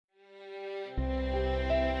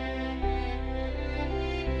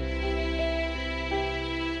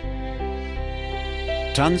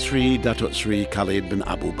Tan Sri Dato Sri Khalid bin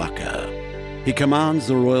Abu Bakar. He commands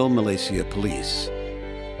the Royal Malaysia Police,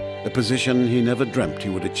 a position he never dreamt he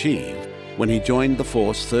would achieve when he joined the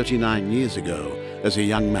force 39 years ago as a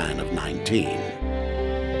young man of 19.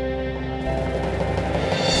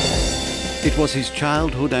 It was his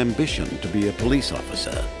childhood ambition to be a police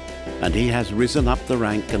officer, and he has risen up the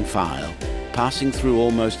rank and file, passing through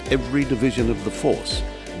almost every division of the force,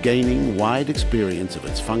 gaining wide experience of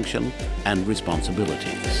its function and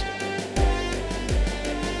responsibilities.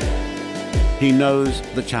 He knows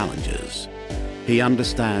the challenges. He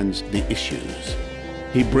understands the issues.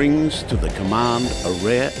 He brings to the command a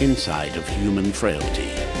rare insight of human frailty.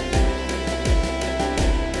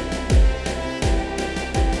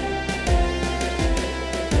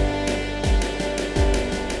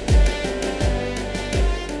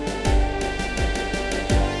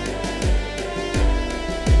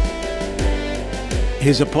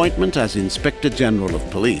 His appointment as Inspector General of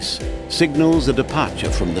Police signals a departure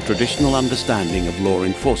from the traditional understanding of law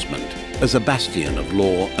enforcement as a bastion of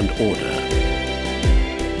law and order.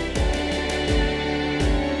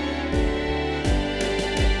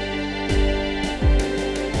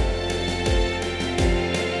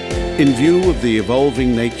 In view of the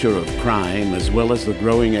evolving nature of crime as well as the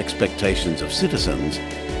growing expectations of citizens,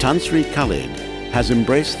 Tan Sri Khalid has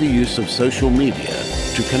embraced the use of social media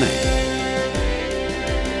to connect.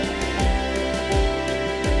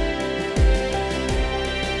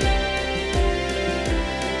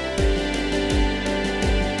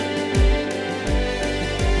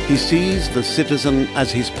 He sees the citizen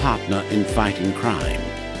as his partner in fighting crime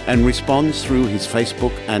and responds through his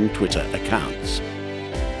Facebook and Twitter accounts.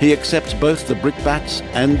 He accepts both the brickbats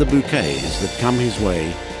and the bouquets that come his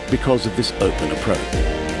way because of this open approach.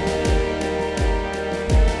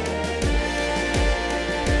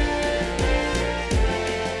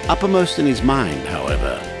 Uppermost in his mind,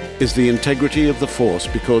 however, is the integrity of the force,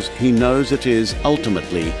 because he knows it is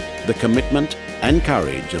ultimately the commitment and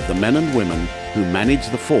courage of the men and women who manage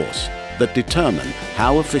the force that determine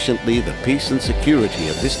how efficiently the peace and security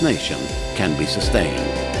of this nation can be sustained.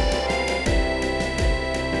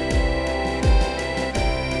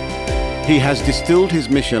 He has distilled his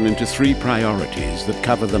mission into 3 priorities that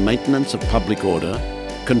cover the maintenance of public order,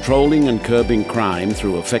 controlling and curbing crime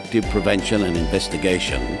through effective prevention and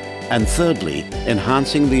investigation, and thirdly,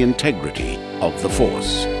 enhancing the integrity of the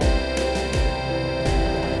force.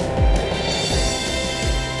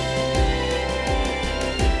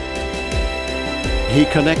 He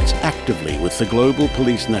connects actively with the global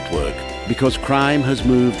police network because crime has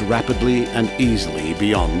moved rapidly and easily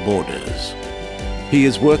beyond borders. He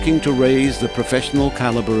is working to raise the professional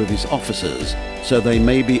caliber of his officers so they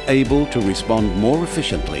may be able to respond more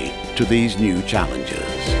efficiently to these new challenges.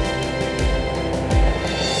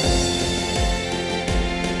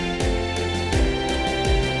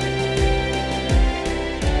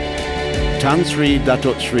 Tan Sri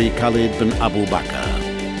Dato Sri Khalid bin Abu Bakar.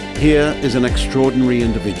 Here is an extraordinary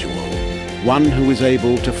individual, one who is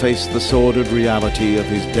able to face the sordid reality of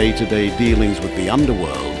his day-to-day dealings with the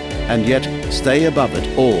underworld and yet stay above it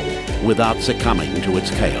all without succumbing to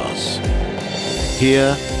its chaos.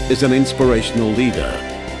 Here is an inspirational leader,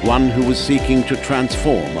 one who was seeking to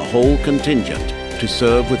transform a whole contingent to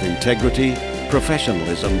serve with integrity,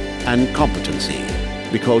 professionalism and competency,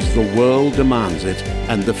 because the world demands it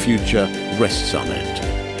and the future rests on it.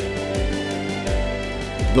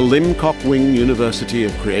 The Limkokwing University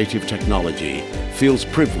of Creative Technology feels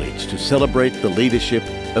privileged to celebrate the leadership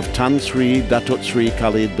of Tan Sri Dato Sri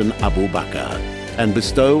Khalid bin Abu Bakar and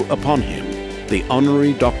bestow upon him the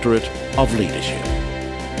Honorary Doctorate of Leadership.